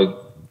 colleague,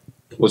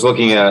 was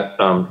looking at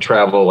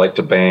travel like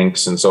to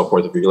banks and so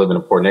forth if you live in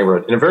a poor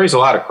neighborhood. And it varies a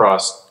lot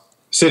across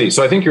cities.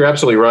 So I think you're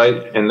absolutely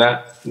right. And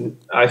that,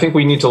 I think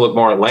we need to look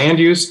more at land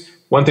use.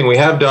 One thing we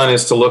have done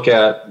is to look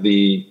at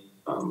the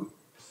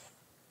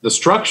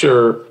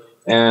structure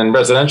and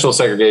residential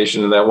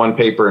segregation in that one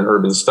paper in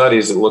Urban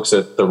Studies that looks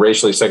at the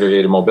racially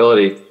segregated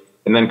mobility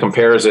and then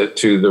compares it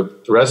to the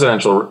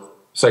residential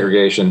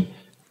segregation,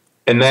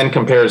 and then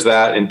compares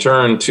that in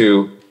turn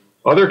to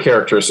other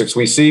characteristics.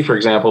 We see, for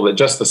example, that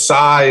just the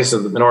size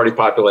of the minority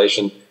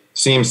population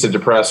seems to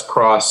depress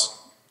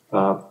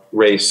cross-race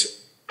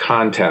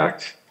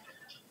contact.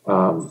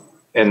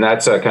 And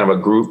that's a kind of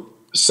a group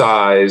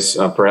size,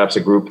 perhaps a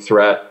group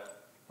threat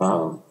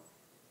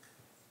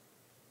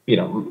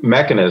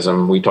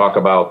mechanism. We talk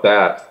about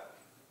that,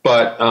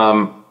 but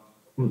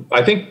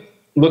I think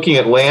looking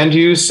at land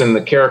use and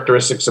the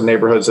characteristics of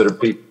neighborhoods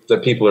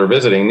that people are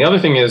visiting. The other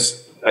thing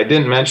is, I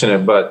didn't mention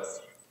it, but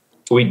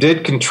we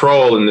did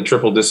control in the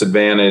triple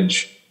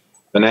disadvantage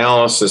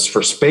analysis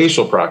for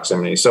spatial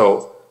proximity.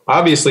 So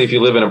obviously, if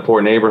you live in a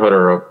poor neighborhood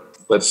or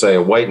let's say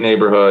a white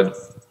neighborhood,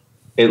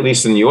 at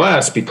least in the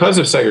US, because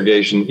of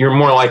segregation, you're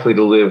more likely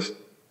to live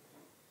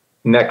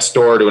next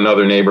door to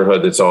another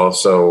neighborhood that's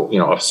also,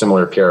 of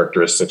similar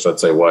characteristics,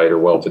 let's say white or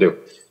well-to-do.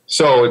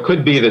 So it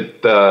could be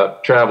that the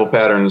travel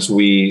patterns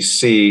we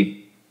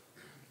see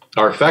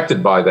are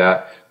affected by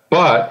that.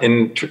 But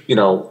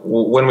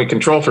when we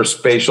control for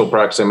spatial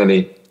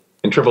proximity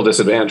and triple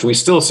disadvantage, we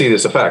still see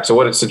this effect. So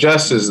what it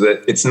suggests is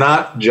that it's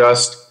not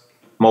just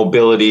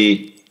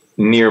mobility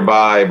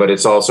nearby, but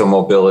it's also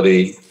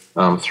mobility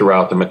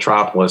throughout the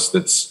metropolis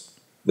that's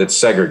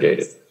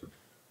segregated.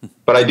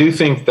 But I do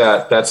think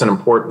that that's an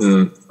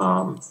important,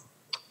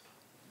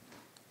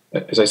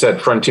 as I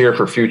said, frontier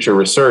for future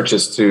research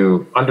is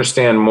to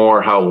understand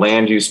more how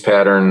land use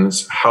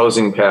patterns,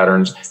 housing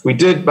patterns. We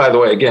did, by the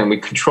way, again, we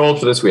controlled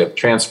for this. We have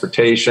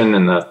transportation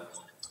and the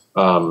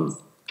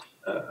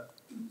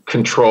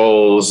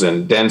controls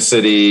and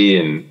density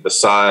and the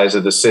size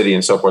of the city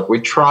and so forth. We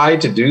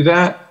tried to do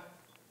that,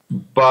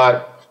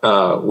 but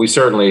we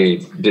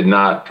certainly did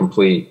not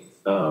complete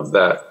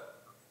that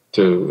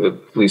to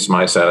at least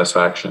my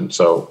satisfaction.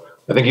 So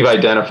I think you've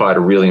identified a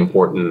really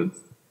important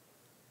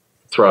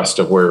thrust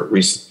of where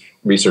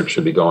research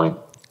should be going.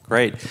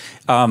 Great.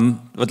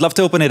 Would love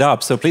to open it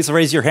up. So please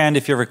raise your hand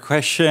if you have a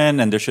question,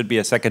 and there should be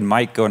a second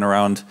mic going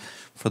around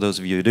for those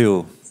of you who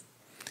do.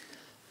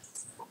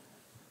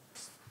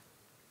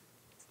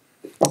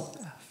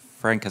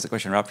 Frank has a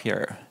question up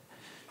here.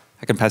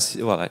 I can pass,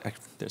 well,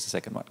 there's a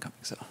second one coming,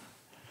 so.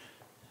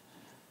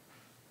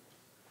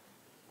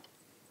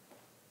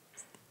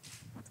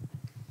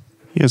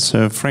 Yes,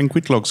 Frank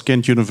Whitlock,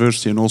 Ghent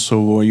University, and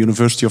also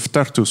University of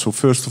Tartu. So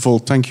first of all,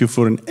 thank you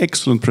for an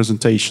excellent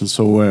presentation.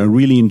 So I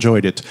really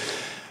enjoyed it.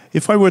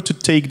 If I were to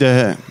take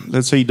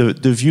let's say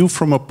the view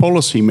from a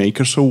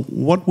policymaker, so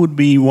what would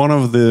be one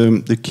of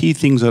the key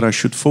things that I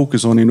should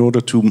focus on in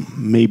order to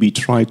maybe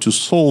try to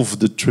solve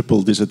the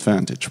triple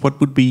disadvantage? What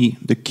would be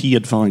the key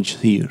advice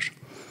here?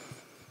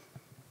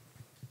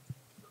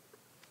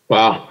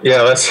 Wow,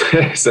 yeah,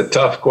 that's a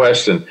tough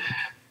question.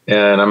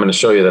 And I'm going to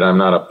show you that I'm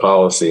not a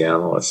policy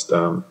analyst.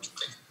 I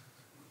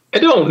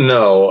don't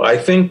know. I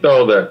think,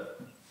 though, that,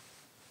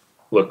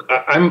 look,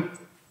 I'm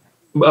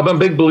a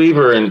big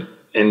believer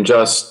in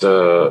just, in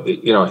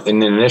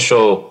the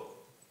initial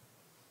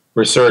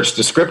research,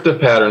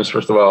 descriptive patterns,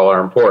 first of all, are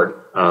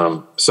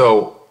important.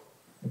 So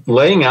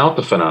laying out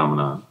the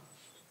phenomenon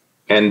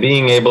and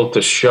being able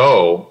to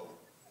show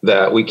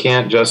that we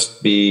can't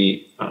just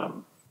be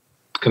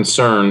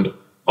concerned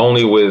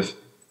only with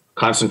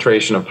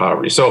concentration of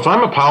poverty. So if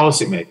I'm a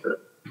policymaker,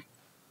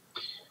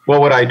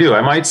 what would I do? I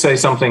might say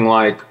something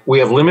like, we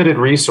have limited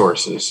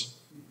resources,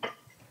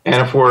 and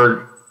if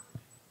we're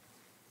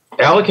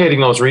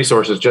allocating those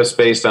resources just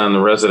based on the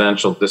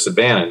residential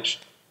disadvantage,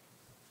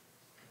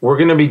 we're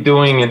going to be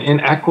doing an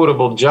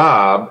inequitable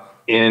job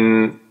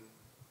in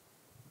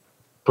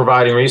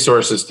providing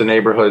resources to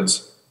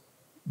neighborhoods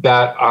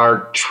that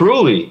are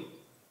truly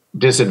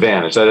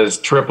disadvantaged, that is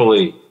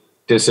triply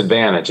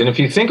disadvantaged. And if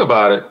you think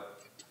about it,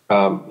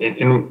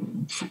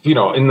 in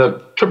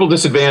the triple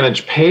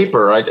disadvantage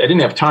paper, I didn't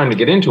have time to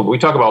get into it, but we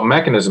talk about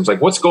mechanisms, like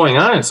what's going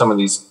on in some of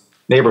these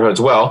neighborhoods.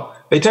 Well,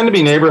 they tend to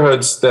be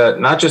neighborhoods that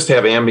not just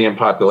have ambient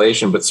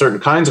population, but certain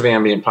kinds of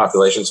ambient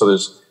population. So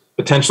there's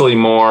potentially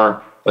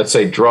more, let's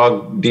say,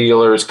 drug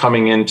dealers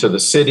coming into the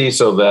city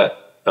so that,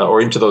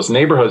 or into those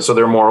neighborhoods, so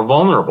they're more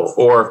vulnerable,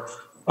 or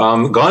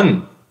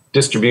gun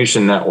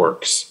distribution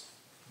networks.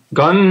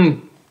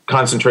 Gun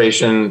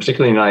concentration,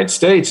 particularly in the United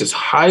States, is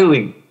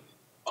highly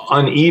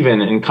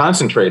uneven and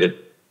concentrated,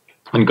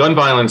 and gun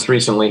violence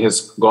recently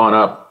has gone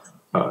up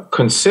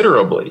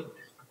considerably.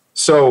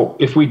 So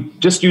if we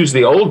just use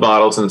the old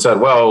models and said,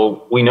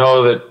 well, we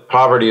know that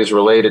poverty is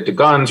related to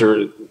guns,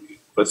 or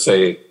let's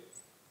say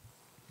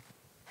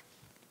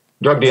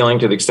drug dealing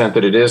to the extent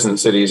that it is in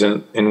cities,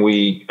 and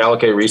we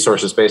allocate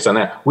resources based on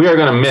that, we are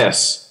going to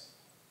miss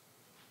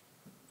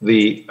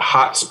the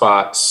hot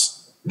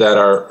spots that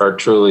are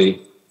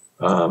truly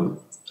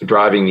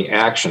driving the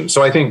action.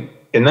 So I think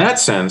in that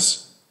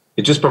sense,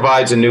 it just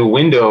provides a new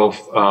window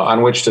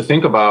on which to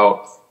think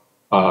about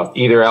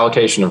either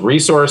allocation of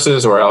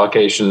resources or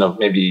allocation of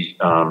maybe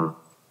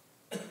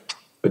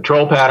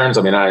patrol patterns.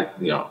 I mean,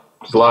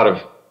 there's a lot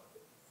of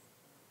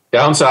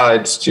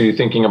downsides to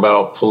thinking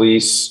about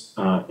police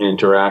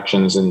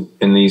interactions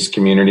in these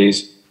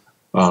communities.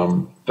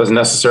 Doesn't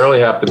necessarily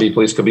have to be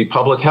police, could be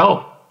public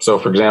health. So,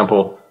 for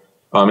example,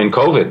 in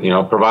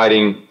COVID,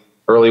 providing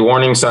early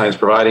warning signs,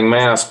 providing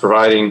masks,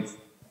 providing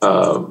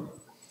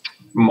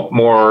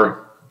more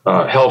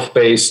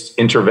health-based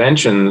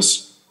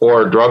interventions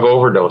or drug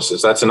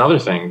overdoses. That's another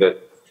thing that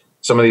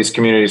some of these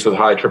communities with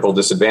high triple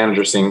disadvantage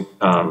are seeing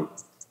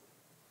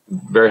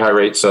very high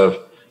rates of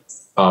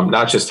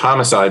not just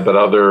homicide, but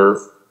other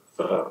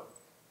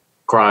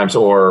crimes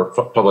or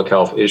public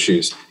health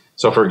issues.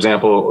 So, for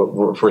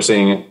example, if we're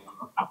seeing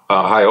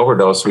a high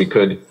overdose, we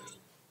could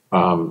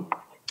we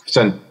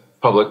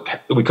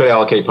could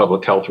allocate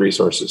public health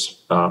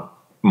resources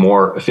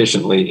more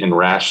efficiently and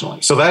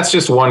rationally. So that's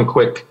just one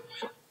quick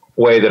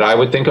way that I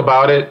would think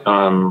about it.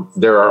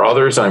 There are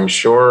others, I'm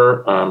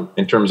sure,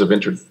 in terms of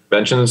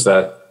interventions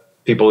that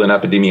people in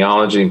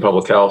epidemiology and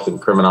public health and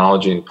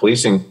criminology and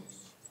policing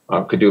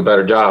could do a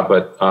better job.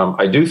 But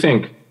I do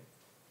think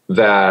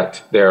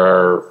that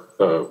there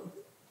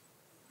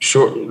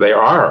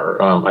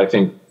are, I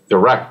think,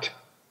 direct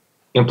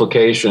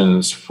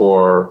implications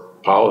for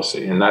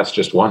policy, and that's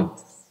just one.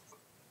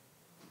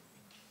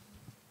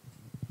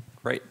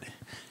 Great.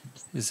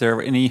 Is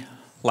there any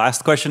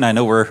last question? I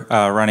know we're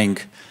running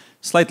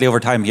slightly over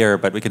time here,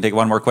 but we can take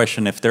one more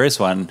question if there is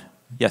one.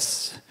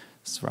 Yes,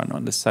 let's run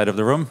on this side of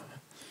the room.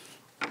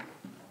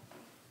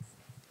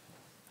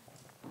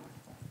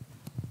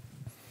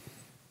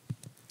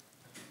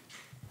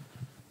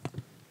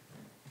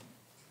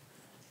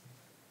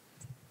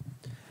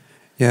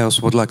 Yeah, I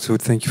also would like to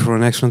thank you for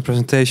an excellent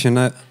presentation.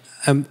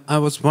 I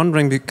was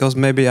wondering, because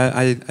maybe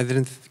I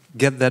didn't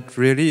get that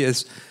really,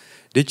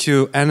 did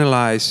you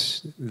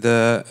analyze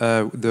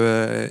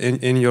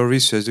in your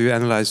research, do you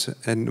analyze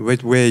in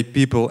which way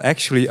people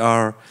actually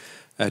are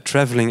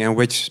traveling and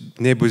which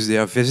neighborhoods they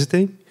are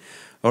visiting?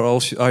 Or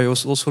also, are you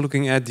also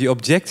looking at the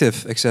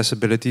objective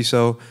accessibility,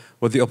 so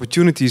what the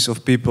opportunities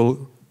of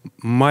people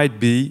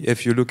might be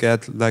if you look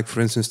at, like,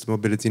 for instance, the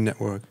mobility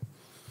network?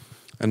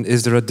 And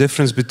is there a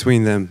difference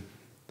between them?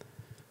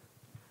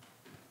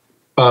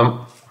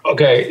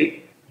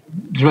 Okay,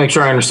 to make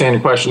sure I understand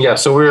your question, yeah.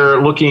 So we're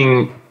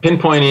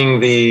pinpointing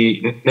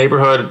the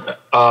neighborhood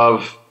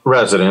of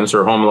residence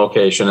or home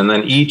location, and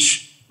then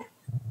each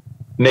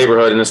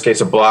neighborhood, in this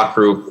case a block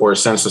group or a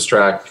census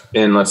tract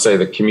in, let's say,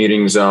 the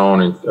commuting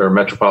zone or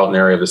metropolitan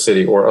area of the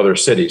city or other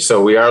cities.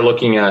 So we are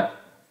looking at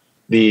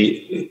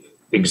the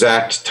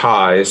exact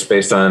ties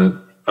based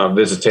on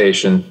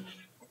visitation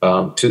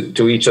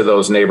to each of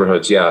those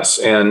neighborhoods, yes.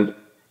 And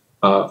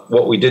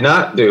what we did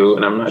not do,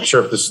 and I'm not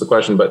sure if this is the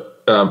question,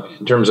 but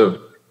in terms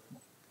of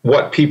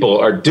what people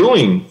are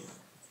doing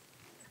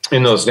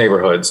in those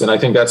neighborhoods, and I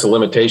think that's a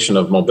limitation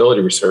of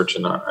mobility research.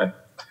 And I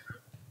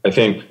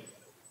think,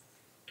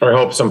 or I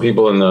hope some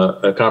people in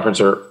the conference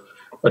are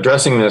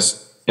addressing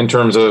this in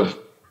terms of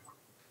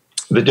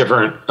the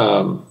different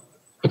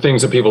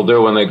things that people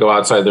do when they go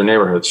outside their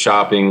neighborhoods: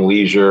 shopping,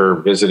 leisure,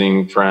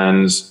 visiting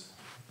friends,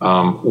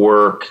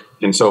 work,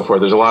 and so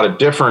forth. There's a lot of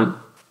different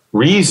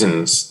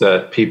reasons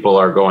that people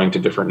are going to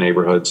different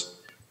neighborhoods.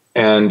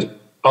 And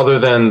other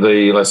than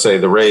let's say,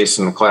 the race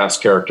and the class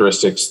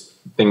characteristics,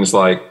 things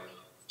like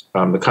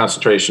the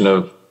concentration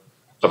of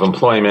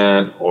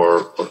employment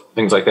or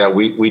things like that,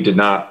 we did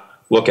not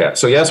look at.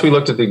 So yes, we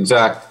looked at the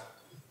exact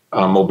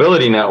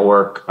mobility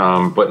network,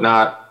 but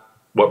not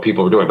what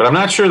people were doing. But I'm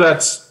not sure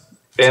that's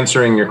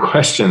answering your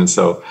question.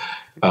 So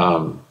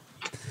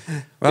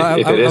well,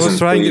 I was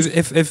trying,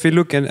 if we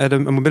look at a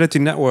mobility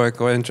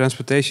network or in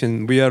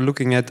transportation, we are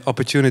looking at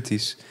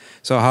opportunities.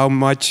 So how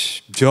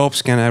much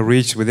jobs can I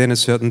reach within a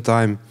certain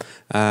time?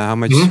 How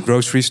much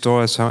grocery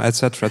stores, et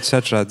cetera, et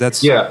cetera.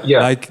 That's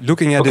like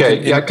looking at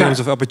it in terms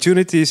of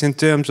opportunities, in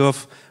terms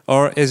of,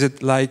 or is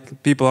it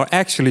like people are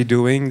actually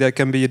doing? There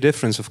can be a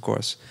difference, of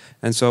course.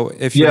 And so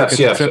if you look at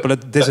the triple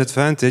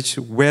disadvantage,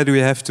 where do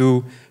you have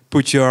to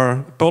put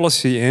your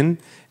policy in?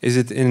 Is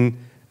it in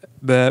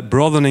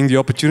broadening the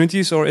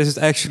opportunities, or is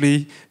it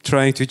actually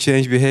trying to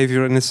change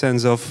behavior in the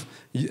sense of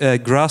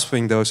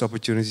grasping those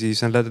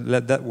opportunities and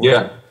let that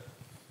work?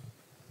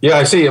 Yeah,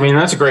 I see. I mean,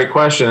 that's a great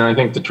question. And I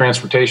think the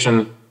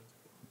transportation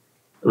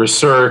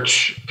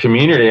research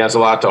community has a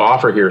lot to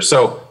offer here.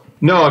 So,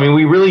 no, I mean,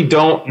 we really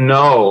don't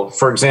know.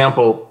 For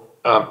example,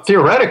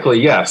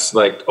 theoretically, yes,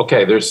 like,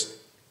 okay,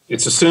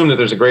 it's assumed that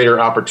there's a greater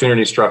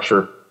opportunity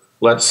structure,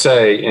 let's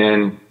say,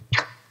 in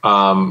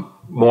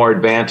more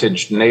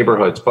advantaged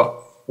neighborhoods. But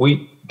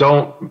we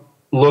don't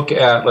look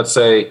at, let's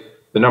say,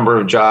 the number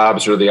of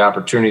jobs or the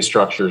opportunity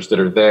structures that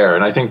are there.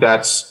 And I think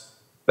that's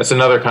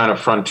another kind of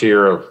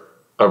frontier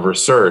of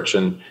research.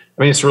 And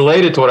I mean, it's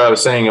related to what I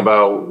was saying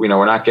about,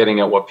 we're not getting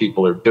at what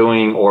people are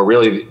doing or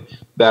really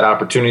that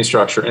opportunity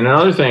structure. And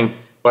another thing,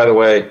 by the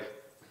way,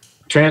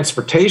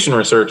 transportation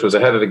research was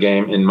ahead of the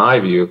game, in my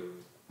view,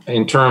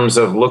 in terms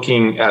of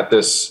looking at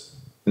this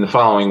in the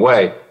following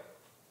way.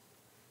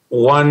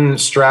 One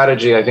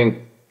strategy I think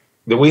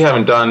that we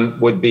haven't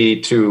done would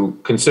be to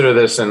consider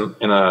this in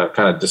a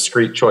kind of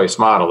discrete choice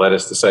model. That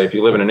is to say, if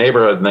you live in a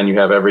neighborhood and then you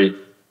have every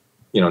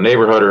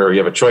neighborhood, or you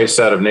have a choice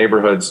set of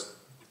neighborhoods,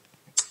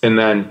 and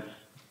then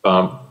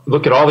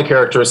look at all the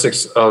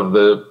characteristics of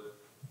the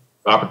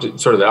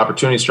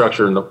opportunity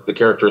structure and the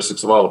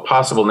characteristics of all the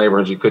possible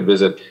neighborhoods you could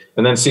visit,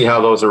 and then see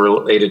how those are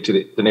related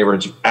to the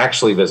neighborhoods you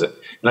actually visit.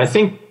 And I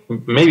think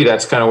maybe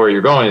that's kind of where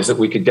you're going, is that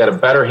we could get a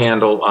better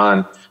handle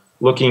on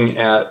looking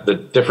at the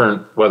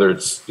different, whether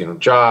it's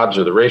jobs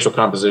or the racial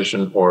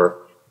composition or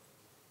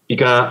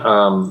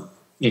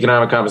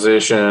economic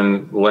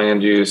composition,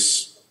 land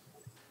use,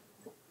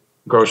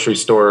 grocery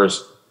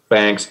stores,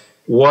 banks.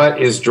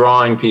 What is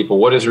drawing people?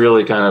 What is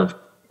really kind of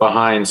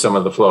behind some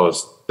of the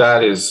flows?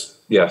 That is,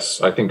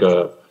 yes, I think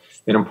an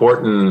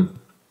important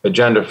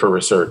agenda for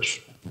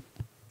research.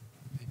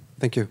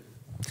 Thank you.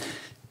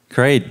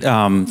 Great,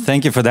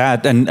 thank you for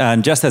that.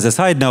 And just as a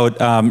side note,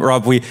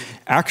 Rob, we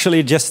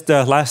actually just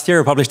last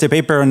year published a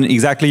paper on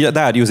exactly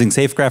that, using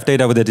SafeGraph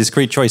data with a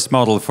discrete choice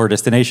model for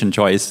destination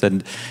choice.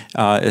 And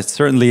it's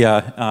certainly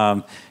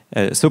a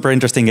super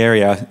interesting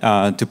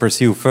area to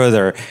pursue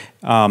further.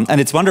 And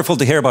it's wonderful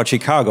to hear about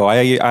Chicago.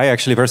 I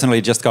actually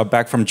personally just got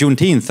back from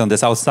Juneteenth on the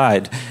South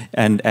Side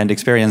and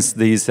experienced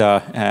these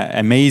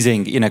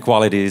amazing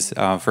inequalities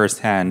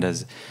firsthand,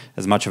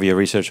 as much of your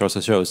research also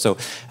shows. So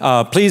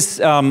please,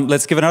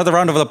 let's give another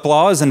round of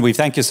applause, and we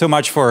thank you so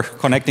much for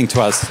connecting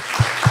to us.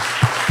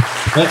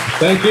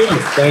 Thank you.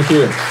 Thank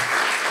you.